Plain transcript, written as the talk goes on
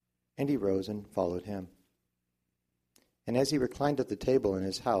And he rose and followed him. And as he reclined at the table in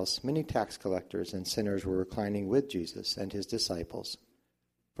his house, many tax collectors and sinners were reclining with Jesus and his disciples,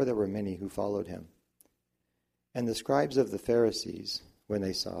 for there were many who followed him. And the scribes of the Pharisees, when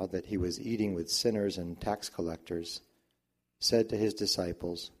they saw that he was eating with sinners and tax collectors, said to his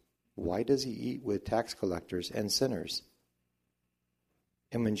disciples, "Why does he eat with tax collectors and sinners?"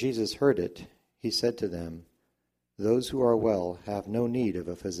 And when Jesus heard it, he said to them, "Those who are well have no need of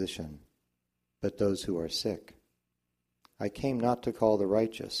a physician, but those who are sick. I came not to call the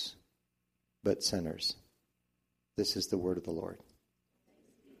righteous, but sinners." This is the word of the Lord.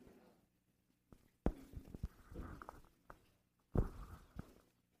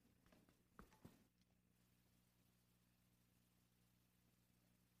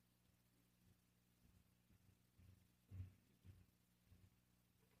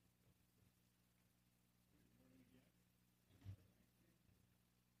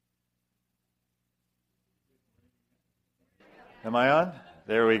 Am I on?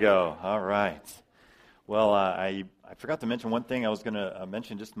 There we go. All right. Well, I forgot to mention one thing I was going to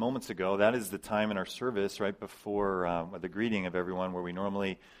mention just moments ago. That is the time in our service right before the greeting of everyone where we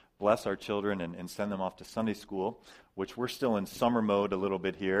normally bless our children and send them off to Sunday school, which we're still in summer mode a little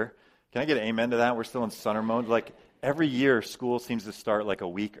bit here. Can I get an amen to that? We're still in summer mode. Like every year, school seems to start like a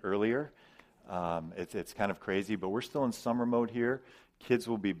week earlier. It's kind of crazy, but we're still in summer mode here. Kids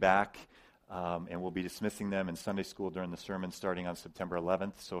will be back. And we'll be dismissing them in Sunday school during the sermon starting on September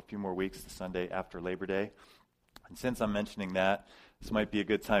 11th, so a few more weeks, the Sunday after Labor Day. And since I'm mentioning that, this might be a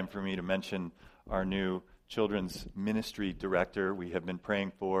good time for me to mention our new children's ministry director. We have been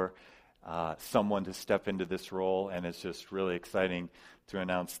praying for someone to step into this role, and it's just really exciting to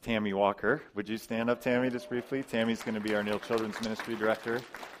announce Tammy Walker. Would you stand up, Tammy, just briefly? Tammy's going to be our new children's ministry director.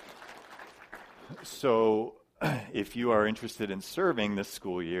 So if you are interested in serving this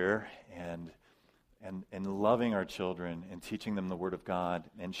school year and loving our children and teaching them the Word of God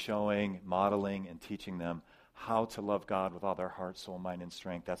and showing, modeling, and teaching them how to love God with all their heart, soul, mind, and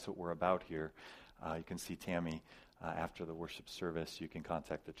strength, that's what we're about here. You can see Tammy after the worship service. You can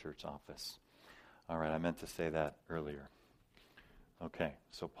contact the church office. All right, I meant to say that earlier. Okay,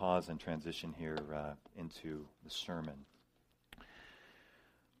 so pause and transition here into the sermon.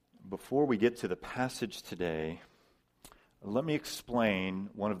 Before we get to the passage today, let me explain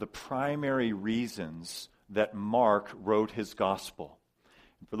one of the primary reasons that Mark wrote his gospel.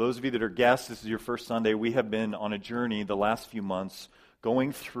 And for those of you that are guests, this is your first Sunday, we have been on a journey the last few months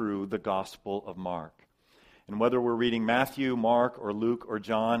going through the Gospel of Mark. And whether we're reading Matthew, Mark, or Luke, or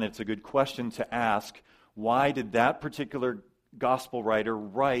John, it's a good question to ask, why did that particular gospel writer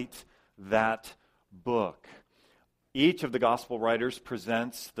write that book? Each of the gospel writers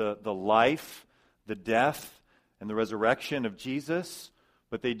presents the life, the death, and the resurrection of Jesus,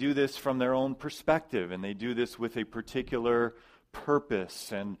 but they do this from their own perspective, and they do this with a particular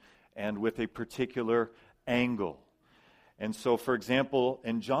purpose and with a particular angle. And so, for example,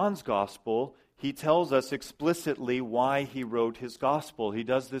 in John's gospel, he tells us explicitly why he wrote his gospel. He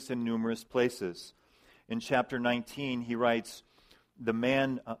does this in numerous places. In chapter 19, he writes, "The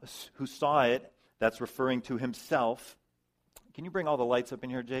man who saw it," that's referring to himself. Can you bring all the lights up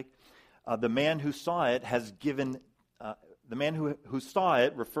in here, Jake? The man who saw it has given, the man who saw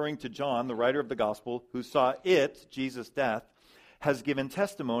it, referring to John, the writer of the gospel, who saw it, Jesus' death, has given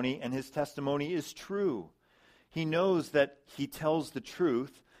testimony, and his testimony is true. He knows that he tells the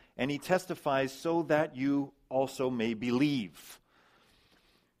truth, and he testifies so that you also may believe.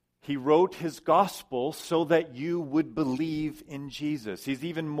 He wrote his gospel so that you would believe in Jesus. He's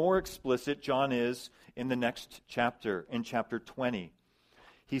even more explicit, John is, in the next chapter, in chapter 20.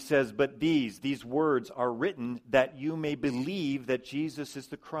 He says, "But these words are written that you may believe that Jesus is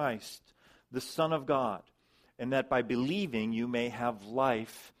the Christ, the Son of God, and that by believing you may have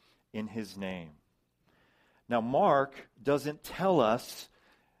life in his name." Now, Mark doesn't tell us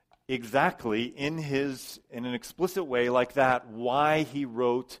exactly in an explicit way like that why he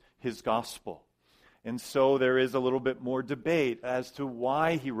wrote his gospel. And so there is a little bit more debate as to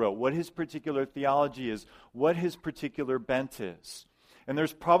why he wrote, what his particular theology is, what his particular bent is. And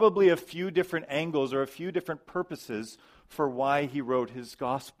there's probably a few different angles or a few different purposes for why he wrote his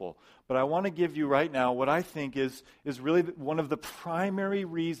gospel. But I want to give you right now what I think is really one of the primary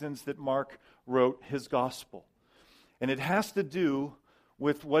reasons that Mark wrote his gospel. And it has to do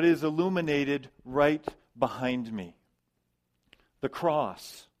with what is illuminated right behind me. The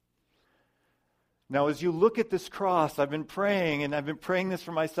cross. Now, as you look at this cross, I've been praying, and I've been praying this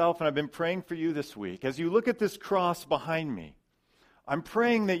for myself, and I've been praying for you this week. As you look at this cross behind me, I'm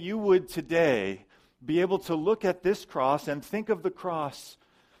praying that you would today be able to look at this cross and think of the cross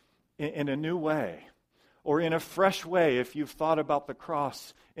in a new way, or in a fresh way if you've thought about the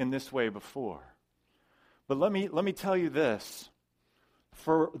cross in this way before. But let me tell you this.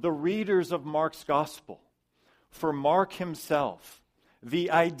 For the readers of Mark's gospel, for Mark himself,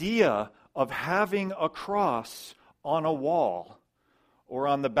 the idea of having a cross on a wall or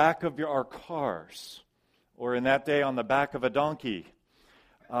on the back of our cars, or in that day on the back of a donkey,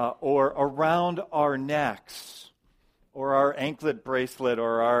 or around our necks, or our anklet bracelet,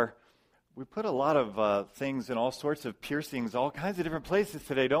 or we put a lot of things in all sorts of piercings, all kinds of different places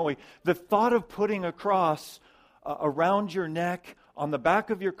today, don't we? The thought of putting a cross around your neck, on the back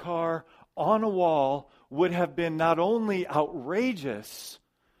of your car, on a wall, would have been not only outrageous,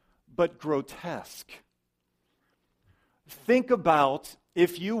 but grotesque. Think about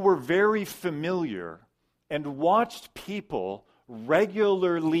if you were very familiar and watched people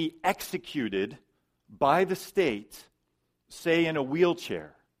regularly executed by the state, say in a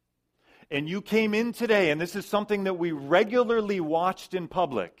wheelchair, and you came in today, and this is something that we regularly watched in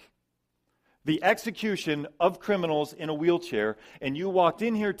public, the execution of criminals in a wheelchair, and you walked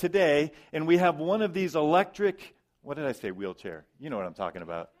in here today, and we have one of these electric, what did I say, wheelchair? You know what I'm talking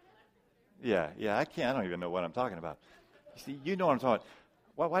about. Yeah, I don't even know what I'm talking about. See, you know what I'm talking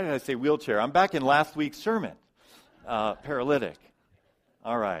about. Why did I say wheelchair? I'm back in last week's sermon. Paralytic.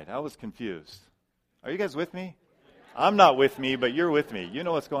 All right, I was confused. Are you guys with me? I'm not with me, but you're with me. You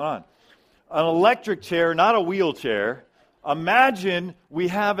know what's going on. An electric chair, not a wheelchair. Imagine we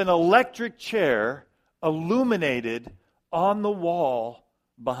have an electric chair illuminated on the wall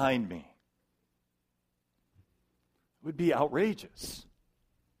behind me. It would be outrageous.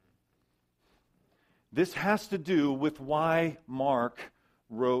 This has to do with why Mark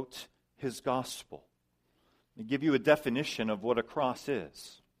wrote his gospel. Let me give you a definition of what a cross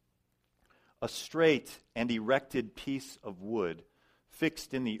is. A straight and erected piece of wood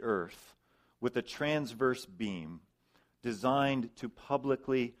fixed in the earth with a transverse beam designed to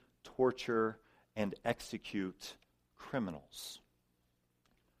publicly torture and execute criminals.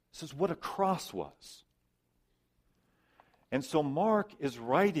 This is what a cross was. And so Mark is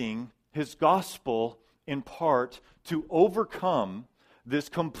writing his gospel in part to overcome this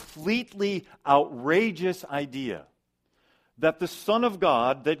completely outrageous idea that the Son of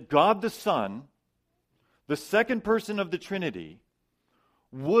God, that God the Son, the second person of the Trinity,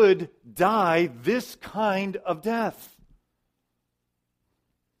 would die this kind of death.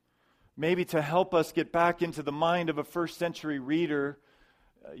 Maybe to help us get back into the mind of a first century reader,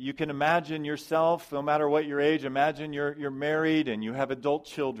 you can imagine yourself, no matter what your age, imagine you're married and you have adult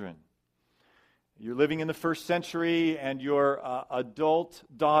children. You're living in the first century and your adult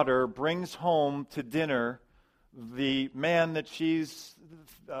daughter brings home to dinner the man that she's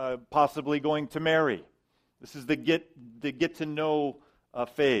possibly going to marry. This is the get to know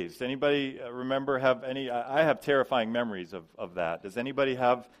phase. Anybody remember have any? I have terrifying memories of that. Does anybody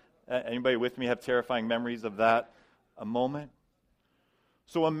with me have terrifying memories of that a moment?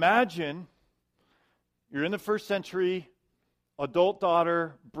 So imagine you're in the first century, adult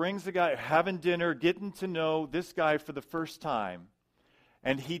daughter brings the guy, having dinner, getting to know this guy for the first time,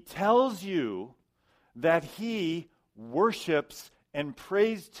 and he tells you that he worships and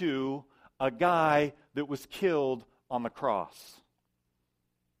prays to a guy that was killed on the cross.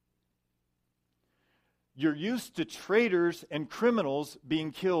 You're used to traitors and criminals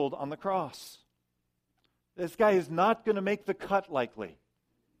being killed on the cross. This guy is not going to make the cut likely,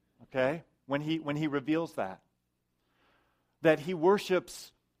 okay, when he reveals that he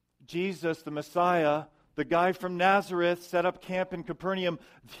worships Jesus, the Messiah, the guy from Nazareth, set up camp in Capernaum.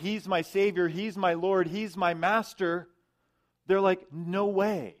 He's my Savior, he's my Lord, he's my Master. They're like, no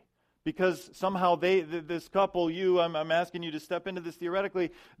way. Because somehow this couple, I'm asking you to step into this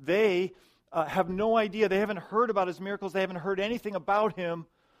theoretically, they have no idea. They haven't heard about his miracles. They haven't heard anything about him.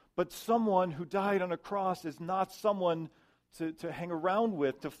 But someone who died on a cross is not someone to hang around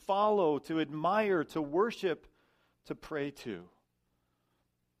with, to follow, to admire, to worship, to pray to.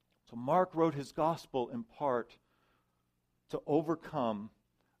 So Mark wrote his gospel in part to overcome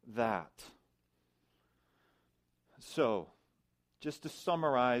that. So, just to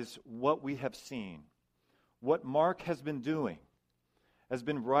summarize what we have seen, what Mark has been doing, has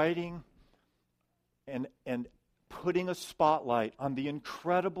been writing and putting a spotlight on the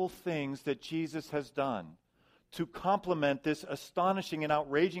incredible things that Jesus has done to complement this astonishing and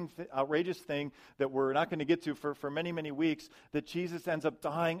outrageous thing that we're not going to get to for many, many weeks, that Jesus ends up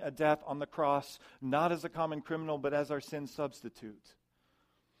dying a death on the cross, not as a common criminal, but as our sin substitute.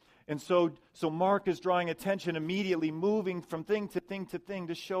 And so Mark is drawing attention immediately, moving from thing to thing to thing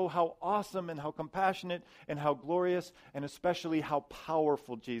to show how awesome and how compassionate and how glorious and especially how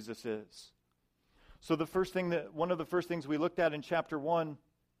powerful Jesus is. So one of the first things we looked at in chapter 1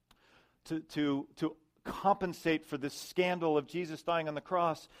 to compensate for this scandal of Jesus dying on the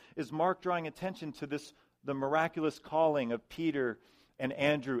cross is Mark drawing attention to the miraculous calling of Peter and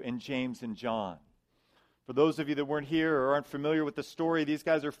Andrew and James and John. For those of you that weren't here or aren't familiar with the story, these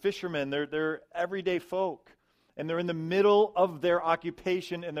guys are fishermen. They're everyday folk. And they're in the middle of their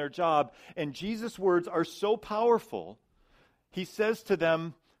occupation and their job. And Jesus' words are so powerful. He says to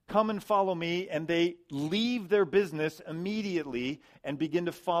them, "Come and follow me." And they leave their business immediately and begin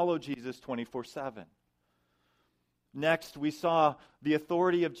to follow Jesus 24/7. Next, we saw the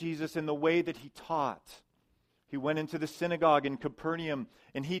authority of Jesus in the way that he taught. He went into the synagogue in Capernaum,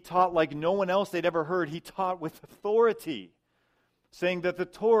 and he taught like no one else they'd ever heard. He taught with authority, saying that the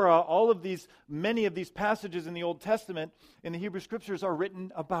Torah, many of these passages in the Old Testament, in the Hebrew Scriptures, are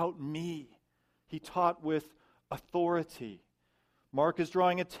written about me. He taught with authority. Mark is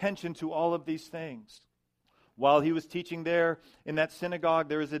drawing attention to all of these things. While he was teaching there in that synagogue,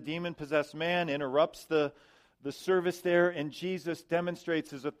 there is a demon-possessed man, interrupts the service there, and Jesus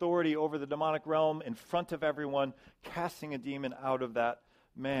demonstrates his authority over the demonic realm in front of everyone, casting a demon out of that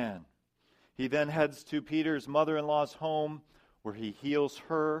man. He then heads to Peter's mother-in-law's home, where he heals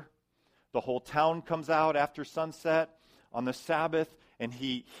her. The whole town comes out after sunset on the Sabbath, and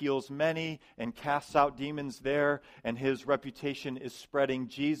he heals many and casts out demons there, and his reputation is spreading.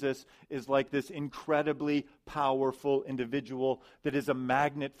 Jesus is like this incredibly powerful individual that is a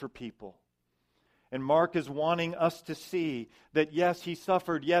magnet for people. And Mark is wanting us to see that, yes, he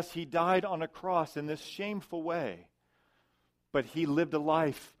suffered, yes, he died on a cross in this shameful way, but he lived a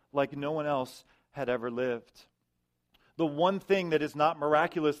life like no one else had ever lived. The one thing that is not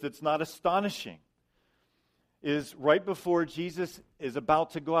miraculous, that's not astonishing, is right before Jesus is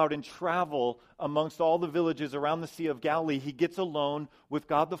about to go out and travel amongst all the villages around the Sea of Galilee, he gets alone with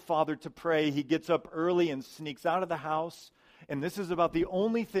God the Father to pray. He gets up early and sneaks out of the house. And this is about the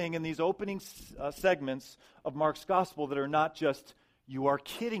only thing in these opening segments of Mark's gospel that are not just, "You are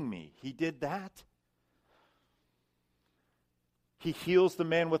kidding me, he did that?" He heals the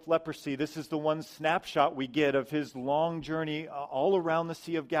man with leprosy. This is the one snapshot we get of his long journey all around the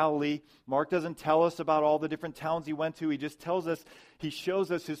Sea of Galilee. Mark doesn't tell us about all the different towns he went to. He just tells us, he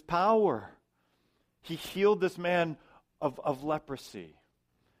shows us his power. He healed this man of leprosy.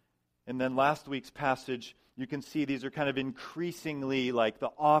 And then last week's passage, you can see these are kind of increasingly, like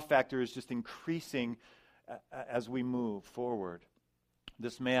the awe factor is just increasing as we move forward.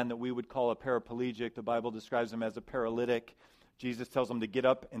 This man that we would call a paraplegic, the Bible describes him as a paralytic. Jesus tells him to get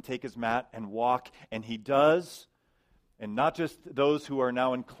up and take his mat and walk, and he does. And not just those who are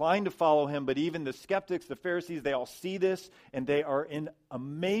now inclined to follow him, but even the skeptics, the Pharisees, they all see this, and they are in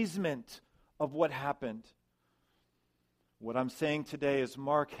amazement of what happened. What I'm saying today is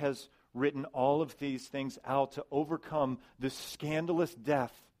Mark has written all of these things out to overcome this scandalous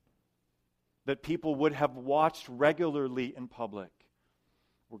death that people would have watched regularly in public.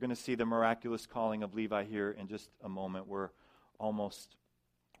 We're going to see the miraculous calling of Levi here in just a moment. We're almost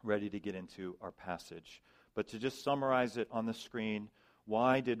ready to get into our passage. But to just summarize it on the screen,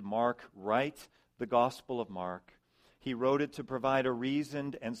 why did Mark write the Gospel of Mark? He wrote it to provide a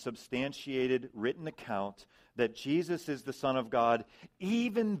reasoned and substantiated written account that Jesus is the Son of God,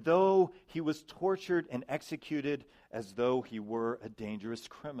 even though he was tortured and executed as though he were a dangerous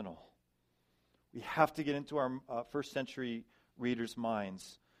criminal. We have to get into our first century readers'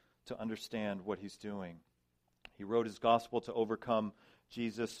 minds to understand what he's doing. He wrote his gospel to overcome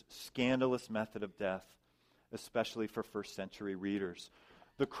Jesus' scandalous method of death, especially for first century readers.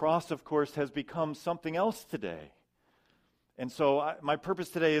 The cross, of course, has become something else today. And so my purpose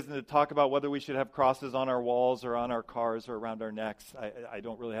today isn't to talk about whether we should have crosses on our walls or on our cars or around our necks. I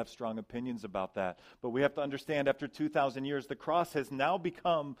don't really have strong opinions about that. But we have to understand after 2,000 years, the cross has now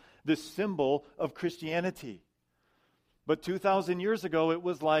become the symbol of Christianity. But 2,000 years ago, it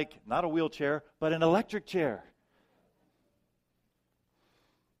was like, not a wheelchair, but an electric chair.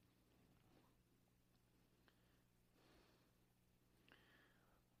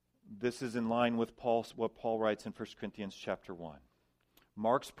 This is in line with what Paul writes in 1 Corinthians chapter 1.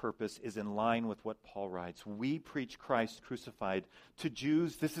 Mark's purpose is in line with what Paul writes. We preach Christ crucified. To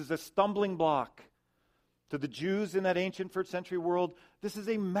Jews, this is a stumbling block. To the Jews in that ancient first century world, this is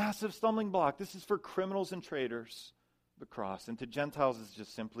a massive stumbling block. This is for criminals and traitors, the cross. And to Gentiles, it's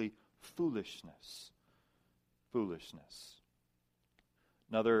just simply foolishness. Foolishness.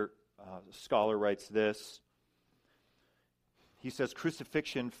 Another scholar writes this. he says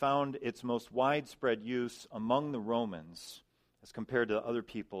crucifixion found its most widespread use among the Romans as compared to other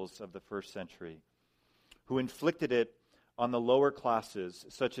peoples of the first century, who inflicted it on the lower classes,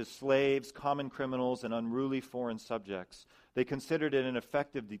 such as slaves, common criminals, and unruly foreign subjects. They considered it an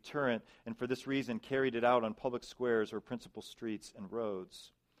effective deterrent, and for this reason carried it out on public squares or principal streets and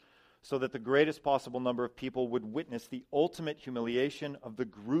roads, so that the greatest possible number of people would witness the ultimate humiliation of the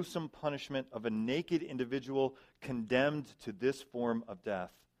gruesome punishment of a naked individual condemned to this form of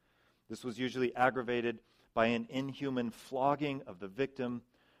death. This was usually aggravated by an inhuman flogging of the victim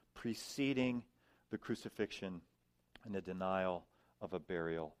preceding the crucifixion and the denial of a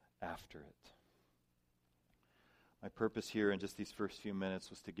burial after it. My purpose here in just these first few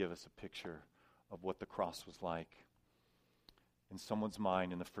minutes was to give us a picture of what the cross was like in someone's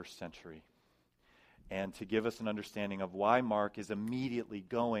mind in the first century, and to give us an understanding of why Mark is immediately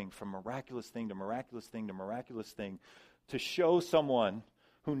going from miraculous thing to miraculous thing to miraculous thing to show someone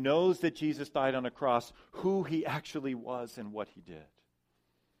who knows that Jesus died on a cross who he actually was and what he did.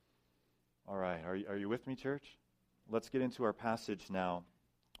 All right, are you with me, church? Let's get into our passage now.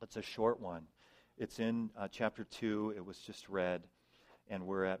 It's a short one. It's in chapter 2. It was just read, and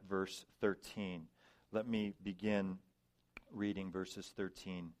we're at verse 13. Let me begin reading verses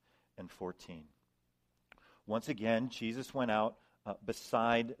 13 and 14. Once again, Jesus went out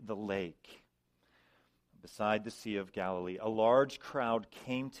beside the lake, beside the Sea of Galilee. A large crowd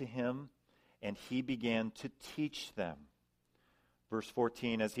came to him, and he began to teach them. Verse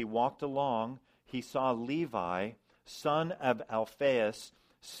 14, as he walked along, he saw Levi, son of Alphaeus,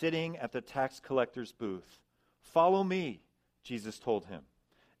 sitting at the tax collector's booth. "Follow me," Jesus told him.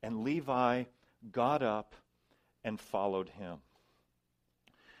 And Levi got up and followed him.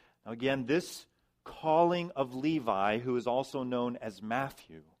 Now again, this calling of Levi, who is also known as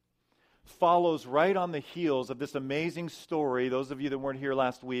Matthew, follows right on the heels of this amazing story, those of you that weren't here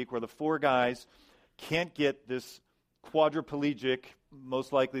last week, where the four guys can't get this quadriplegic,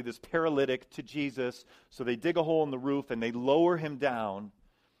 most likely this paralytic, to Jesus, so they dig a hole in the roof and they lower him down,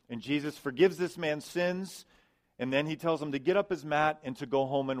 and Jesus forgives this man's sins, and then he tells him to get up his mat and to go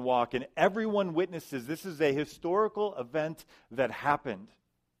home and walk, and everyone witnesses this is a historical event that happened.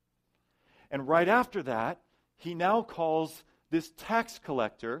 And right after that, he now calls this tax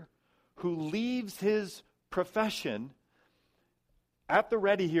collector who leaves his profession at the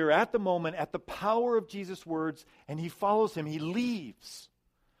ready here, at the moment, at the power of Jesus' words, and he follows him. He leaves.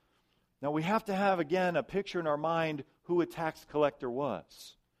 Now we have to have, again, a picture in our mind who a tax collector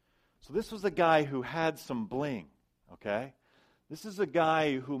was. So this was a guy who had some bling, okay? This is a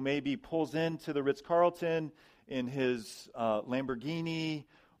guy who maybe pulls into the Ritz-Carlton in his Lamborghini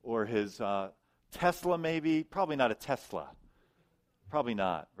or his Tesla maybe. Probably not a Tesla. Probably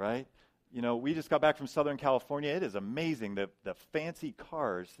not, right? You know, we just got back from Southern California. It is amazing the fancy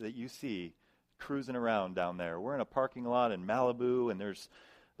cars that you see cruising around down there. We're in a parking lot in Malibu, and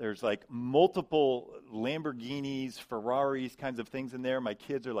there's like multiple Lamborghinis, Ferraris, kinds of things in there. My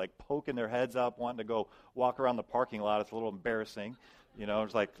kids are like poking their heads up, wanting to go walk around the parking lot. It's a little embarrassing. You know,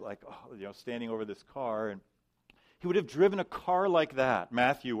 it's like standing over this car. And he would have driven a car like that,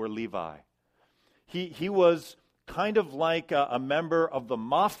 Matthew or Levi. He was kind of like a member of the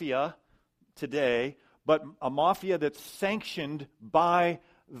mafia today, but a mafia that's sanctioned by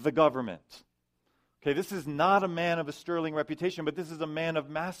the government. Okay, this is not a man of a sterling reputation, but this is a man of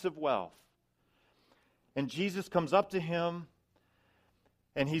massive wealth. And Jesus comes up to him,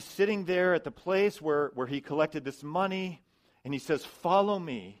 and he's sitting there at the place where he collected this money, and he says, "Follow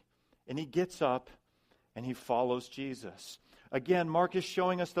me." And he gets up, and he follows Jesus. Again, Mark is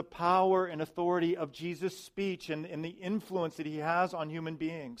showing us the power and authority of Jesus' speech and the influence that he has on human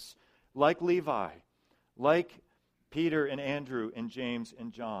beings, like Levi, like Peter and Andrew and James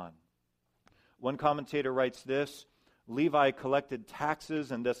and John. One commentator writes this: Levi collected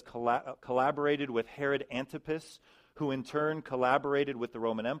taxes and thus collaborated with Herod Antipas, who in turn collaborated with the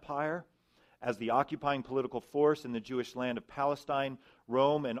Roman Empire. As the occupying political force in the Jewish land of Palestine,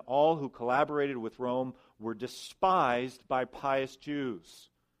 Rome and all who collaborated with Rome were despised by pious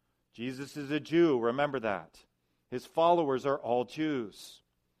Jews. Jesus is a Jew, remember that. His followers are all Jews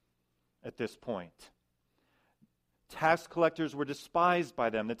at this point. Tax collectors were despised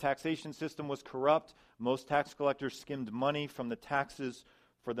by them. The taxation system was corrupt. Most tax collectors skimmed money from the taxes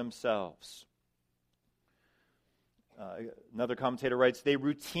for themselves. Another commentator writes, they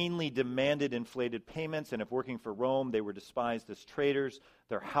routinely demanded inflated payments, and if working for Rome, they were despised as traitors.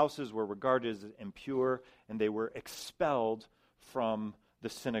 Their houses were regarded as impure, and they were expelled from the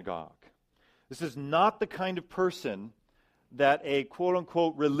synagogue. This is not the kind of person that a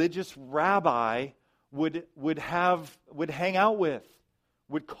quote-unquote religious rabbi would hang out with,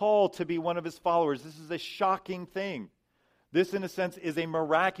 would call to be one of his followers. This is a shocking thing. This, in a sense, is a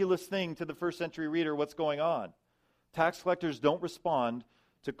miraculous thing to the first century reader, what's going on. Tax collectors don't respond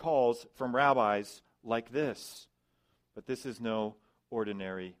to calls from rabbis like this. But this is no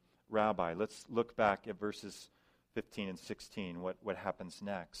ordinary rabbi. Let's look back at verses 15 and 16, what happens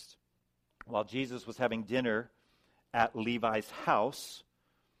next. While Jesus was having dinner at Levi's house,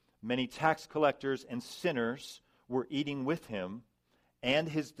 many tax collectors and sinners were eating with him and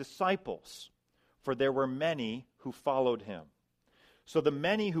his disciples, for there were many who followed him. So the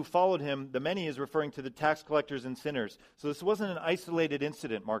many who followed him, the many is referring to the tax collectors and sinners. So this wasn't an isolated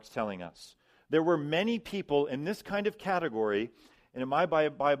incident, Mark's telling us. There were many people in this kind of category, and in my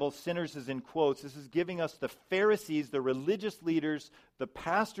Bible, sinners is in quotes. This is giving us the Pharisees, the religious leaders, the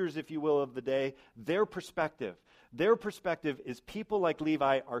pastors, if you will, of the day, their perspective. Their perspective is people like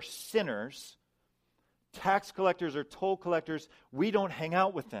Levi are sinners. Tax collectors or toll collectors, we don't hang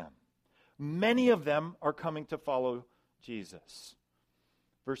out with them. Many of them are coming to follow Jesus.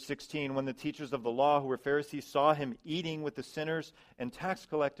 Verse 16, when the teachers of the law who were Pharisees saw him eating with the sinners and tax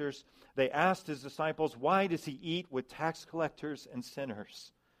collectors, they asked his disciples, why does he eat with tax collectors and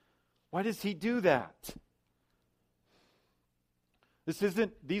sinners? Why does he do that?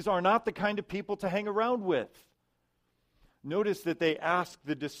 These are not the kind of people to hang around with. Notice that they ask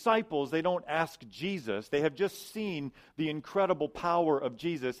the disciples, they don't ask Jesus. They have just seen the incredible power of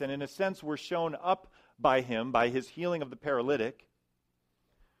Jesus, and in a sense were shown up by him, by his healing of the paralytic,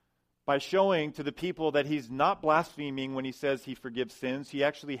 by showing to the people that he's not blaspheming when he says he forgives sins. He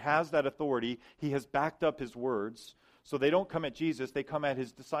actually has that authority. He has backed up his words. So they don't come at Jesus, they come at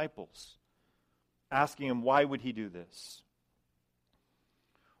his disciples, asking him, why would he do this?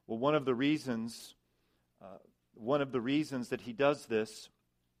 Well, one of the reasons that he does this,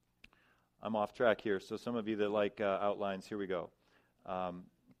 I'm off track here, so some of you that like outlines, here we go.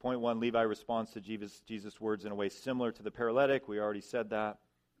 Point 1, Levi responds to Jesus' words in a way similar to the paralytic. We already said that.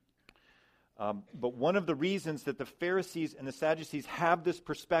 But one of the reasons that the Pharisees and the Sadducees have this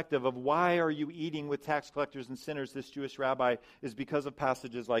perspective of why are you eating with tax collectors and sinners, this Jewish rabbi, is because of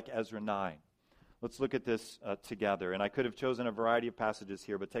passages like Ezra 9. Let's look at this together. And I could have chosen a variety of passages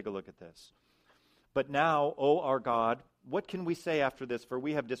here, but take a look at this. But now, O our God, what can we say after this? For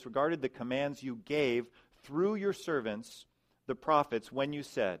we have disregarded the commands you gave through your servants, the prophets, when you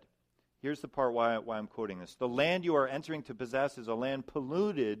said, here's the part why I'm quoting this. The land you are entering to possess is a land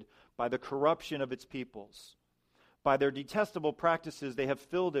polluted by the corruption of its peoples. By their detestable practices, they have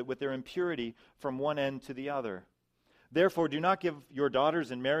filled it with their impurity from one end to the other. Therefore, do not give your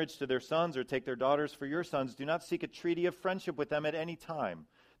daughters in marriage to their sons or take their daughters for your sons. Do not seek a treaty of friendship with them at any time,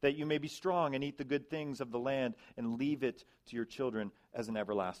 that you may be strong and eat the good things of the land and leave it to your children as an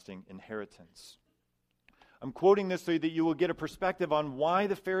everlasting inheritance. I'm quoting this so that you will get a perspective on why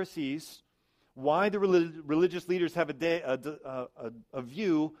the Pharisees, why the religious leaders have a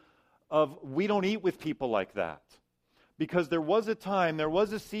view of we don't eat with people like that. Because there was a time, there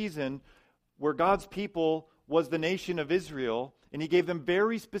was a season where God's people was the nation of Israel, and he gave them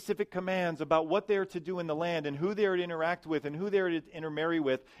very specific commands about what they are to do in the land and who they are to interact with and who they are to intermarry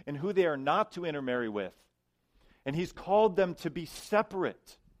with and who they are not to intermarry with. And he's called them to be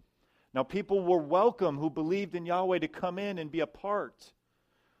separate. Now, people were welcome who believed in Yahweh to come in and be a part.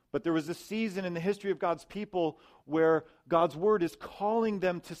 But there was a season in the history of God's people where God's word is calling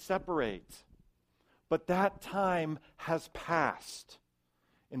them to separate. But that time has passed.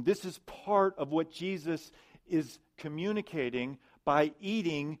 And this is part of what Jesus is communicating by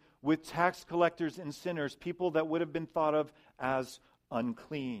eating with tax collectors and sinners, people that would have been thought of as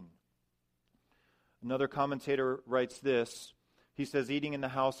unclean. Another commentator writes this. He says, eating in the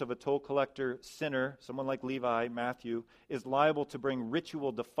house of a toll collector sinner, someone like Levi, Matthew, is liable to bring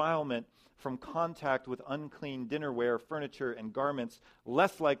ritual defilement from contact with unclean dinnerware, furniture, and garments,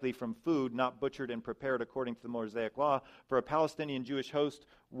 less likely from food not butchered and prepared according to the Mosaic law, for a Palestinian Jewish host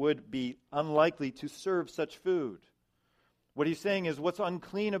would be unlikely to serve such food. What he's saying is what's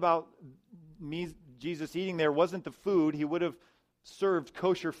unclean about Jesus eating there wasn't the food. He would have served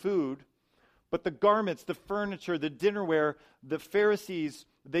kosher food. But the garments, the furniture, the dinnerware, the Pharisees,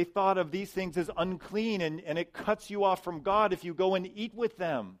 they thought of these things as unclean, and it cuts you off from God if you go and eat with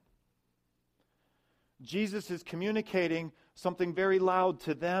them. Jesus is communicating something very loud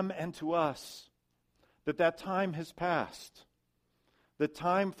to them and to us, that time has passed. The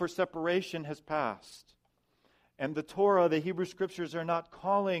time for separation has passed. And the Torah, the Hebrew Scriptures are not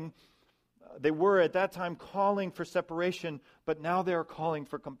calling, they were at that time calling for separation, but now they are calling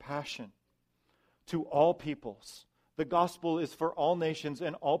for compassion to all peoples, The gospel is for all nations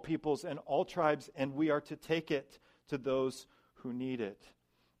and all peoples and all tribes, and we are to take it to those who need it.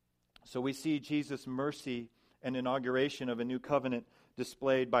 So we see Jesus' mercy and inauguration of a new covenant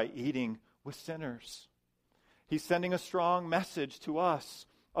displayed by eating with sinners. He's sending a strong message to us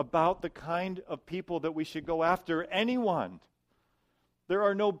about the kind of people that we should go after. Anyone. There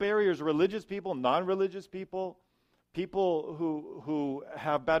are no barriers. Religious people, non-religious people, people who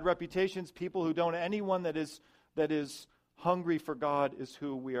have bad reputations, people who don't. Anyone that is hungry for God is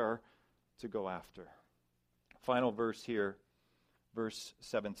who we are to go after. Final verse here, verse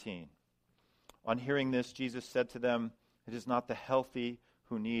 17. On hearing this, Jesus said to them, "It is not the healthy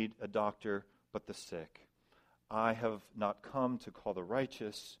who need a doctor, but the sick. I have not come to call the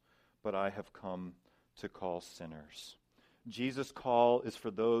righteous, but I have come to call sinners." Jesus' call is for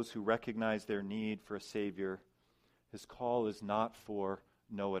those who recognize their need for a Savior. His call is not for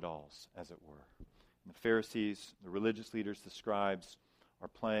know-it-alls, as it were. And the Pharisees, the religious leaders, the scribes, are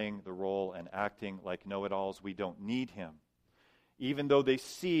playing the role and acting like know-it-alls. We don't need him. Even though they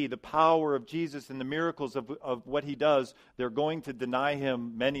see the power of Jesus and the miracles of what he does, they're going to deny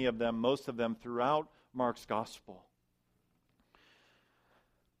him, many of them, most of them, throughout Mark's gospel.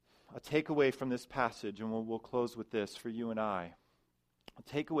 A takeaway from this passage, and we'll close with this for you and I. A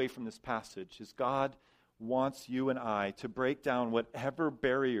takeaway from this passage is God wants you and I to break down whatever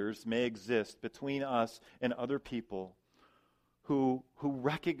barriers may exist between us and other people who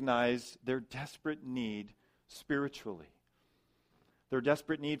recognize their desperate need spiritually. Their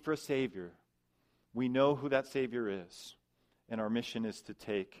desperate need for a Savior. We know who that Savior is, and our mission is to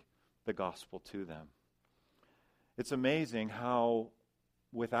take the gospel to them. It's amazing how,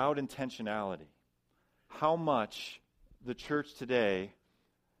 without intentionality, how much the church today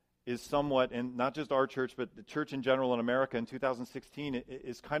is somewhat, and not just our church, but the church in general in America in 2016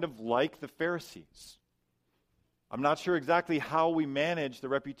 is kind of like the Pharisees. I'm not sure exactly how we manage the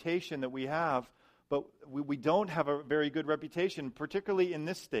reputation that we have, but we don't have a very good reputation, particularly in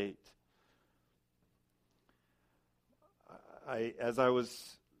this state. As I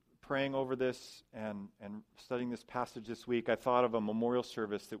was praying over this and studying this passage this week, I thought of a memorial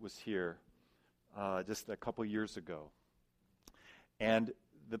service that was here just a couple years ago. And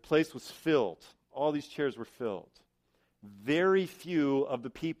the place was filled. All these chairs were filled. Very few of the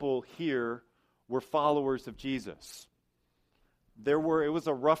people here were followers of Jesus. It was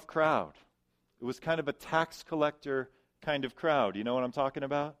a rough crowd. It was kind of a tax collector kind of crowd. You know what I'm talking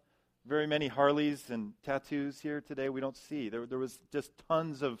about? Very many Harleys and tattoos here today we don't see. There was just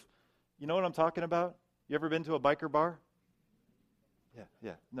tons of, you know what I'm talking about? You ever been to a biker bar?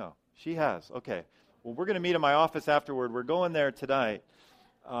 Yeah. No, she has. Okay. Well, we're going to meet in my office afterward. We're going there tonight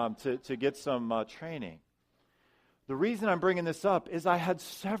to get some training. The reason I'm bringing this up is I had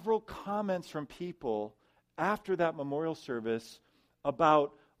several comments from people after that memorial service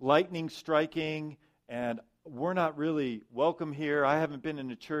about lightning striking and we're not really welcome here. I haven't been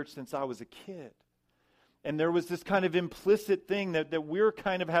in a church since I was a kid. And there was this kind of implicit thing that we're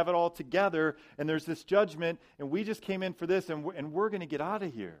kind of have it all together and there's this judgment and we just came in for this and we're going to get out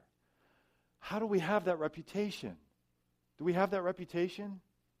of here. How do we have that reputation? Do we have that reputation?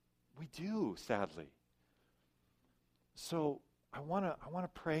 We do, sadly. So I want to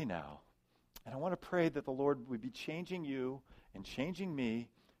pray now. And I want to pray that the Lord would be changing you and changing me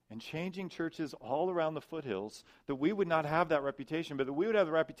and changing churches all around the foothills, that we would not have that reputation, but that we would have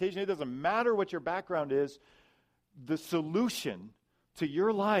the reputation. It doesn't matter what your background is. The solution to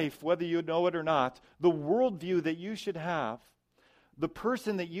your life, whether you know it or not, the worldview that you should have, the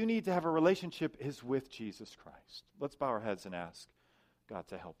person that you need to have a relationship is with Jesus Christ. Let's bow our heads and ask God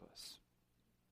to help us.